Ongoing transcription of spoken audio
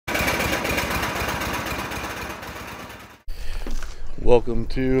Welcome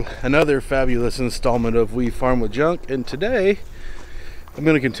to another fabulous installment of We Farm with Junk, and today I'm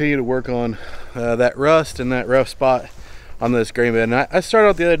going to continue to work on that rust and that rough spot on this grain bed. And I started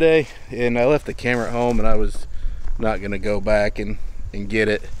out the other day and I left the camera at home and I was not going to go back and get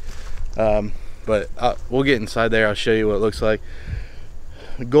it, but we'll get inside there. I'll show you what it looks like.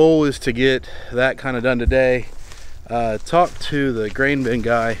 The goal is to get that kind of done today. Talk to the grain bin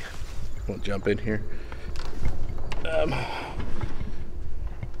guy. We'll jump in here.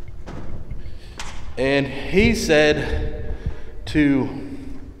 And he said to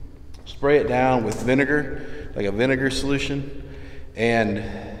spray it down with vinegar, like a vinegar solution. And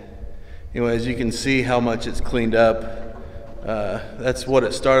as you can see how much it's cleaned up. That's what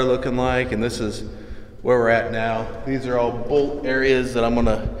it started looking like, and this is where we're at now. These are all bolt areas that I'm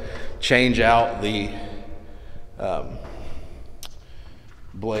gonna change out the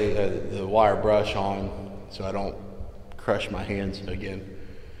blade, the wire brush on, so I don't crush my hands again.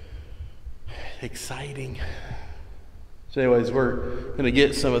 Exciting. So anyways, we're gonna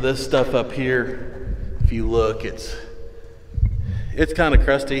get some of this stuff up here. If you look, it's kind of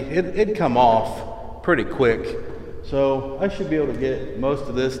crusty. It'd come off pretty quick, so I should be able to get most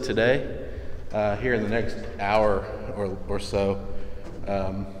of this today, here in the next hour or so.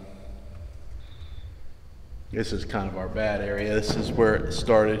 This is kind of our bad area. This is where it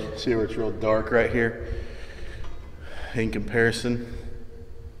started. See where it's real dark right here in comparison,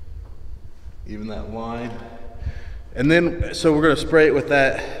 even that line. And then, so we're gonna spray it with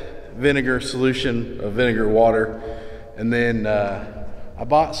that vinegar solution of vinegar water. And then I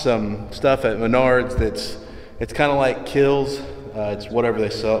bought some stuff at Menards it's kind of like Kills. It's whatever they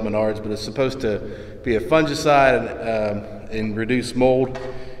sell at Menards, but it's supposed to be a fungicide and reduce mold.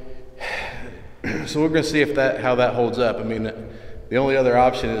 So we're gonna see how that holds up. I mean, the only other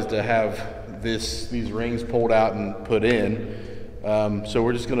option is to have these rings pulled out and put in. So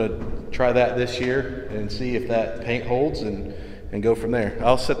we're just gonna try that this year and see if that paint holds and go from there.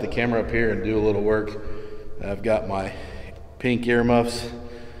 I'll set the camera up here and do a little work. I've got my pink earmuffs,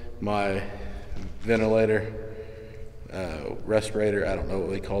 my ventilator, respirator, I don't know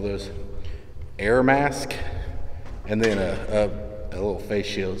what they call those, air mask, and then a little face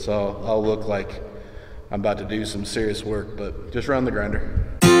shield. So I'll look like I'm about to do some serious work, but just run the grinder.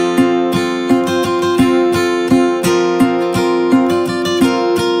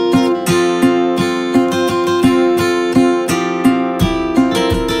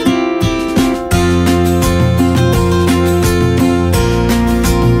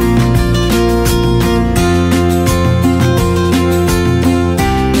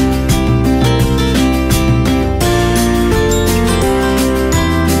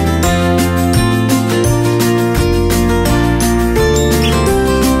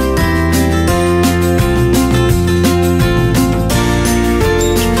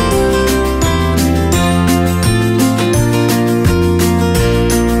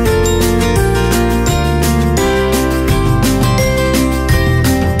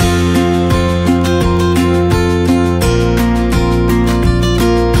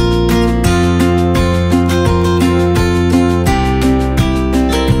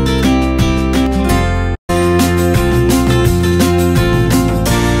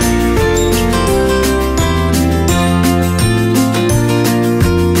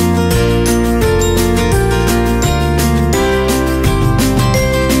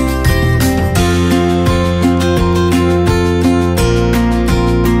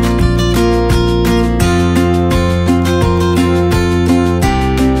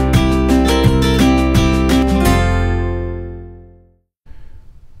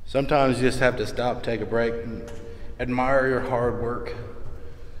 Sometimes you just have to stop, take a break, and admire your hard work.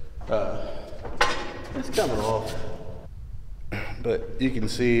 It's coming off, but you can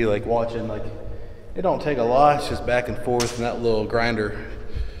see, like watching, like it don't take a lot. It's just back and forth, and that little grinder,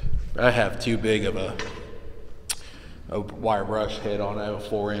 I have too big of a wire brush head on. I have a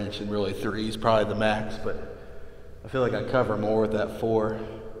 4-inch, and really 3 is probably the max, but I feel like I cover more with that 4.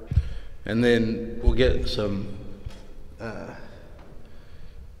 And then we'll get some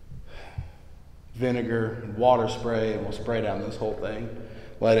vinegar and water spray, and we'll spray down this whole thing,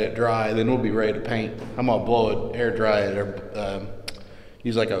 let it dry, then we'll be ready to paint. I'm gonna blow it, air dry it, or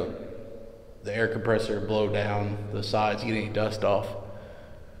use like the air compressor, blow down the sides, get any dust off.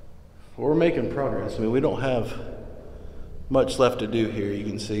 We're making progress. I mean, we don't have much left to do here, you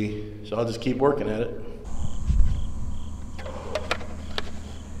can see, so I'll just keep working at it.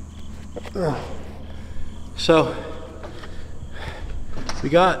 So we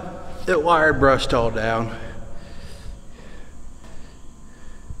got it wire brushed all down.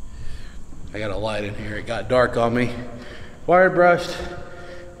 I got a light in here. It got dark on me. wire brushed.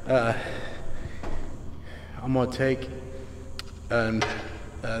 I'm gonna take and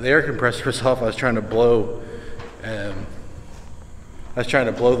the air compressor was off. I was trying to blow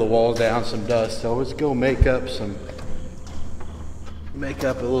the walls down some dust. So let's go make up a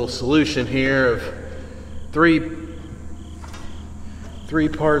little solution here of three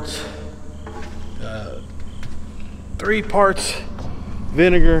parts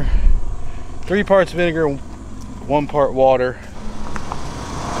vinegar, 1 part water.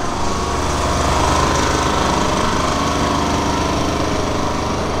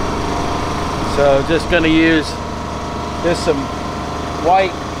 So just going to use just some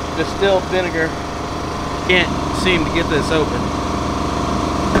white distilled vinegar. Can't seem to get this open.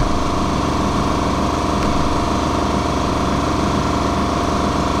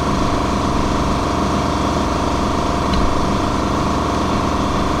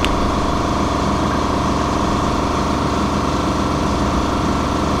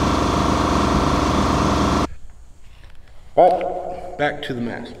 All back to the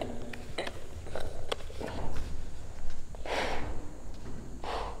mask.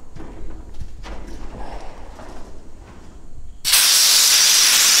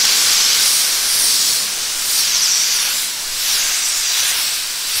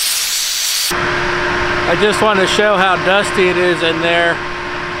 I just want to show how dusty it is in there.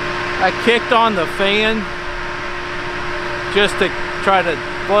 I kicked on the fan just to try to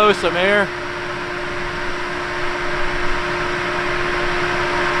blow some air.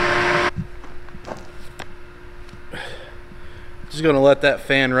 Just gonna let that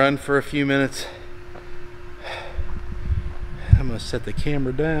fan run for a few minutes. I'm gonna set the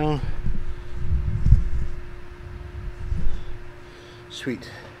camera down.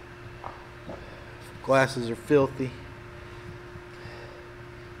 Sweet. Glasses are filthy.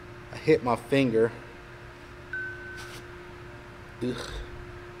 I hit my finger. Ugh.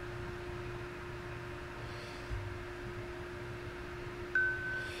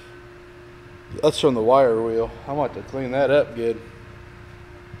 That's from the wire wheel. I want to clean that up good.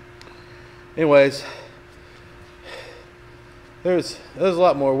 Anyways, there's a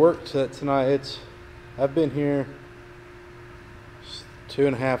lot more work to it tonight. I've been here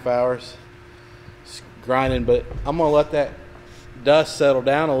 2.5 hours grinding, but I'm gonna let that dust settle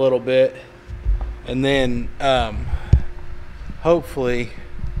down a little bit, and then hopefully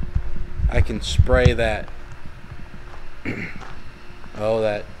I can spray that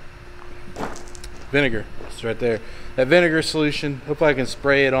that vinegar. It's right there, that vinegar solution. Hope I can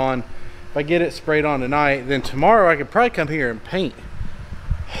spray it on. If I get it sprayed on tonight, then tomorrow I could probably come here and paint.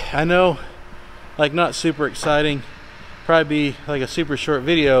 I know, like, not super exciting, probably be like a super short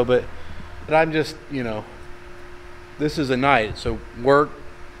video, but I'm just, you know, this is a night. So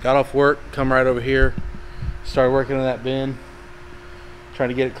got off work, come right over here, started working on that bin, trying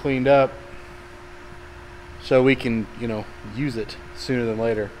to get it cleaned up so we can, you know, use it sooner than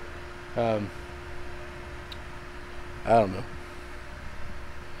later. I don't know.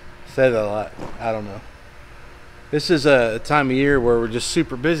 Said that a lot. I don't know. This is a time of year where we're just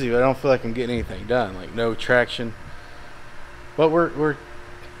super busy, but I don't feel like I'm getting anything done. Like, no traction. But we're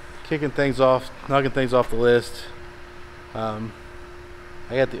kicking things off, knocking things off the list. I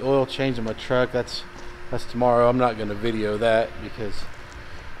got the oil change in my truck. That's tomorrow. I'm not going to video that, because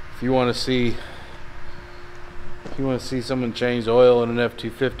if you want to see someone change oil in an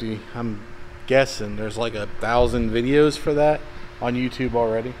F-250, I'm guessing there's like 1,000 videos for that on YouTube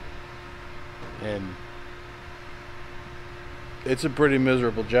already, and it's a pretty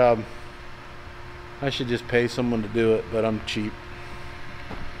miserable job. I should just pay someone to do it, but I'm cheap.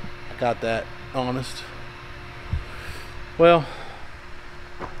 I got that honest. Well,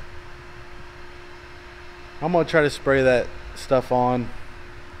 I'm gonna try to spray that stuff on.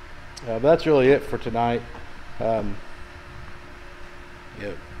 But that's really it for tonight. Yeah,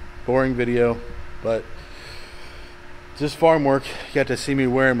 boring video, but just farm work. You got to see me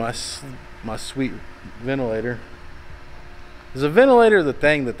wearing my sweet ventilator. Is a ventilator the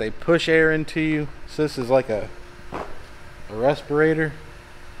thing that they push air into you? So this is like a respirator,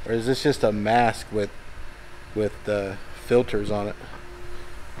 or is this just a mask with filters on it?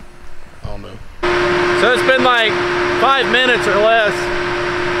 I don't know. So it's been like 5 minutes or less.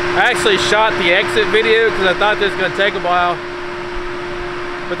 I actually shot the exit video because I thought this was going to take a while,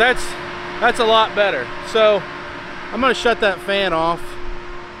 but that's a lot better. So I'm going to shut that fan off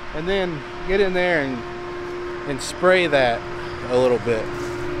and then get in there and spray that a little bit.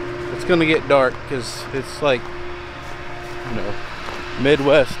 It's going to get dark because it's like, you know,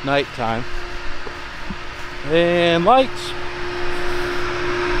 Midwest nighttime. And lights.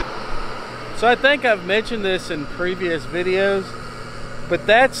 So I think I've mentioned this in previous videos, but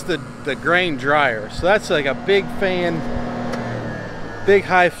that's the grain dryer. So that's like a big fan, big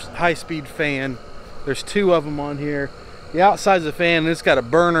high speed fan. There's 2 of them on here. The outside's the fan, and it's got a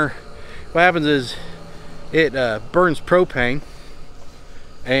burner. What happens is it burns propane,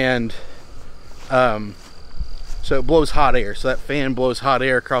 and so it blows hot air. So that fan blows hot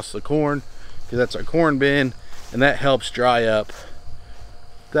air across the corn, because that's our corn bin, and that helps dry up.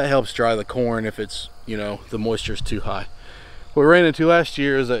 That helps dry the corn if it's, you know, the moisture's too high. What we ran into last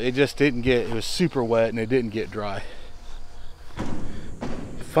year is that it just didn't get, it was super wet and it didn't get dry.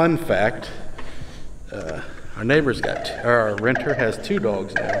 Fun fact, our neighbor's got, our renter has 2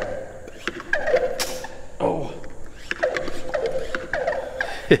 dogs now. Oh.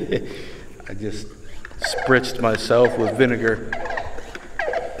 I just spritzed myself with vinegar.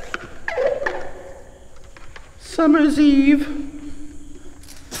 Summer's Eve.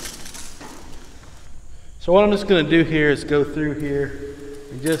 So what I'm just going to do here is go through here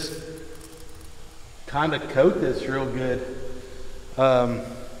and just kind of coat this real good. But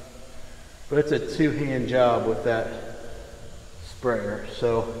it's a 2-hand job with that sprayer.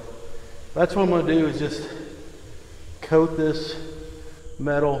 So that's what I'm going to do, is just coat this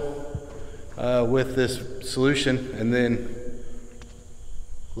metal with this solution, and then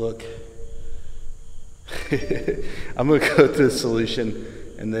look. I'm going to coat this solution,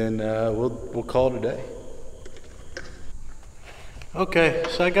 and then we'll call it a day. Okay,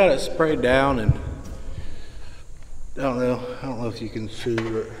 so I got it sprayed down, and I don't know if you can see,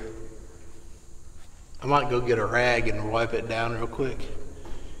 but I might go get a rag and wipe it down real quick,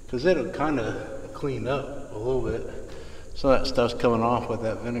 because it'll kind of clean up a little bit. Some of that stuff's coming off with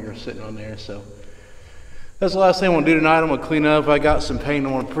that vinegar sitting on there. So that's the last thing I'm gonna do tonight. I'm gonna clean up. I got some paint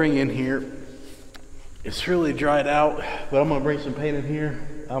I want to bring in here. It's really dried out, but I'm gonna bring some paint in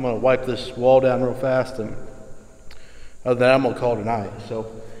here. I'm gonna wipe this wall down real fast, and other than that, I'm gonna call it tonight.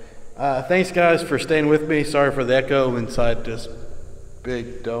 So thanks guys for staying with me. Sorry for the echo inside this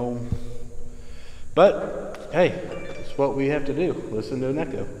big dome, but hey, it's what we have to do. Listen to an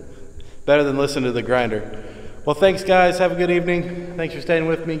echo. Better than listen to the grinder. Well, thanks guys. Have a good evening. Thanks for staying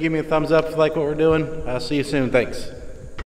with me. Give me a thumbs up if you like what we're doing. I'll see you soon. Thanks.